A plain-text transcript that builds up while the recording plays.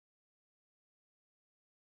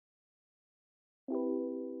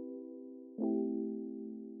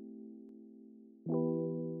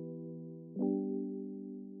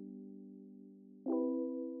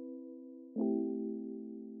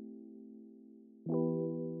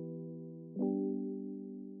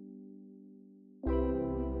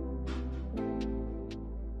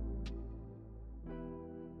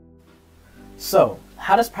So,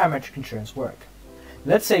 how does parametric insurance work?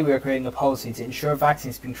 Let's say we are creating a policy to insure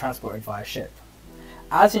vaccines being transported via ship.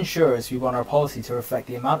 As insurers, we want our policy to reflect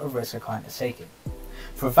the amount of risk our client is taking.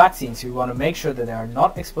 For vaccines, we want to make sure that they are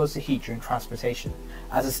not exposed to heat during transportation,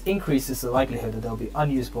 as this increases the likelihood that they will be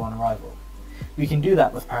unusable on arrival. We can do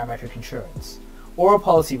that with parametric insurance, or a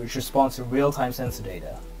policy which responds to real-time sensor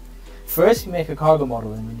data. First, we make a cargo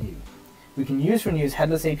model in Renew. We can use Renew's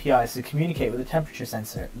headless APIs to communicate with a temperature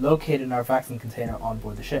sensor located in our vaccine container on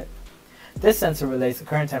board the ship. This sensor relays the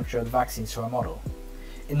current temperature of the vaccines to our model.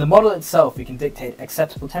 In the model itself, we can dictate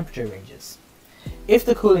acceptable temperature ranges. If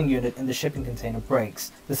the cooling unit in the shipping container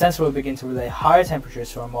breaks, the sensor will begin to relay higher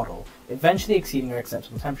temperatures to our model, eventually exceeding our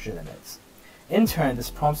acceptable temperature limits. In turn, this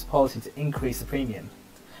prompts the policy to increase the premium.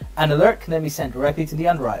 An alert can then be sent directly to the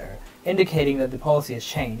underwriter, indicating that the policy has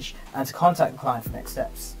changed and to contact the client for next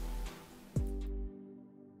steps.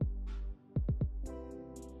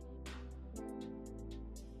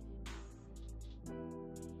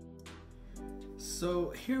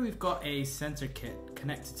 So here we've got a sensor kit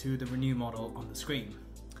connected to the Renew model on the screen.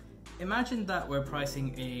 Imagine that we're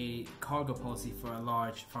pricing a cargo policy for a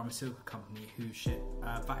large pharmaceutical company who ship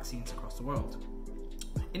vaccines across the world.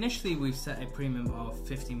 Initially, we've set a premium of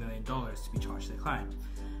 $50 million to be charged to the client.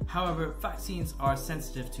 However, vaccines are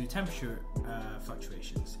sensitive to temperature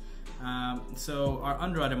fluctuations. So our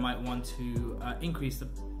underwriter might want to increase the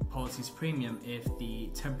policy's premium if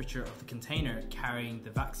the temperature of the container carrying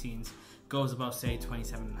the vaccines goes above, say,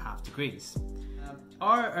 27.5 degrees.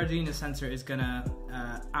 Our Arduino sensor is going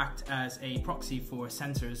to act as a proxy for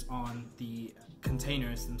sensors on the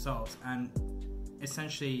containers themselves and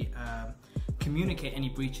essentially communicate any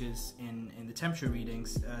breaches in the temperature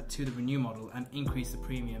readings to the Renew model and increase the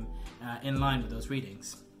premium in line with those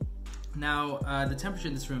readings. Now, the temperature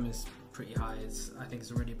in this room is pretty high. I think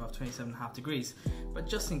it's already above 27.5 degrees, but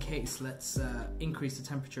just in case, let's increase the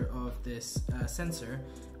temperature of this sensor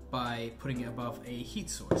by putting it above a heat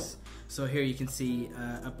source. So here you can see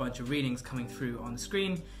a bunch of readings coming through on the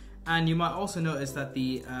screen, and you might also notice that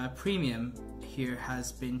the premium here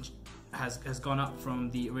has gone up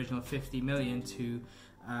from the original 50 million to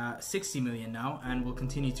 60 million now, and will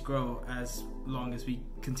continue to grow as long as we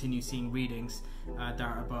continue seeing readings that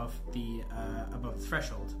are above the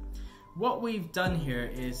threshold. What we've done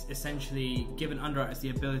here is essentially given underwriters the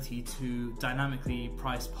ability to dynamically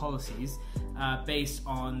price policies based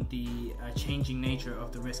on the changing nature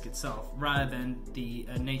of the risk itself, rather than the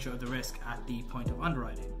nature of the risk at the point of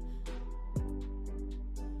underwriting.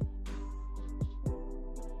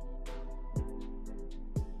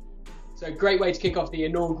 So a great way to kick off the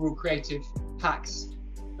inaugural Creative Hacks.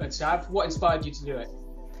 Utsav, what inspired you to do it?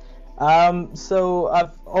 So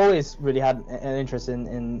I've always really had an interest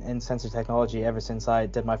in sensor technology ever since I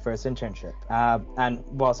did my first internship. And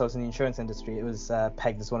whilst I was in the insurance industry, it was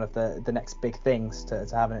pegged as one of the next big things to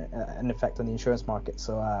have an effect on the insurance market.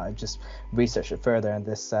 So I just researched it further, and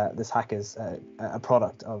this hack is a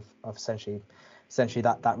product of essentially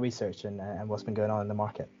that research and what's been going on in the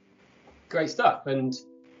market. Great stuff. And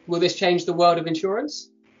will this change the world of insurance?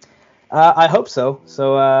 I hope so.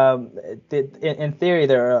 So in theory,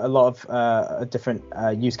 there are a lot of different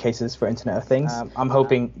use cases for Internet of Things. I'm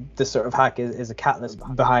hoping this sort of hack is a catalyst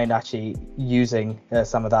behind actually using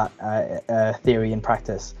some of that theory in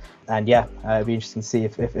practice. And yeah, it'd be interesting to see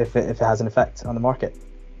if it has an effect on the market.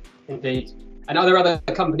 Indeed. And are there other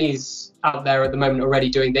companies out there at the moment already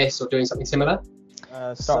doing this or doing something similar?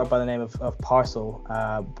 Started by the name of Parcel,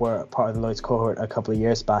 were part of the Lloyd's cohort a couple of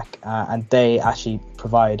years back, and they actually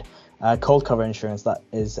provide cold cover insurance that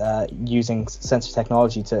is using sensor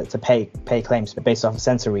technology to pay claims based off of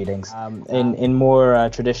sensor readings. In more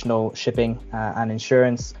traditional shipping and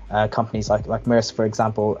insurance, companies like Maersk, for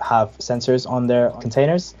example, have sensors on their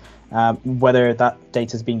containers. Whether that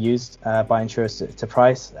data is being used by insurers to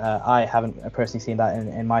price, I haven't personally seen that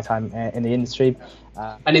in my time in the industry.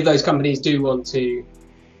 And if those companies do want to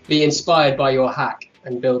be inspired by your hack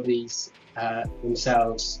and build these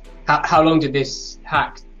themselves, how long did this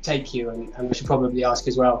hack take you? And we should probably ask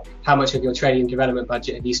as well, how much of your training and development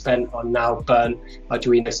budget have you spent on now burnt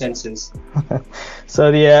Arduino sensors? So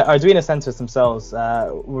the Arduino sensors themselves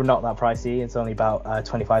were not that pricey. It's only about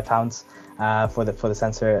 £25 for the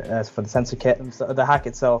sensor kit. So the hack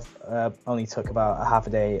itself only took about a half a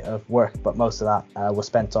day of work, but most of that was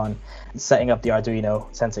spent on setting up the Arduino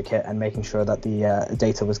sensor kit and making sure that the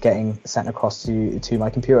data was getting sent across to my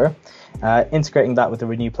computer. Integrating that with the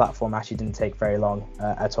Renew platform actually didn't take very long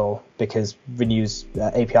at all, because Renew's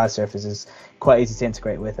API surface is quite easy to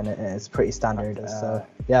integrate with, and it's pretty standard. So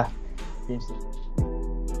yeah, be interesting.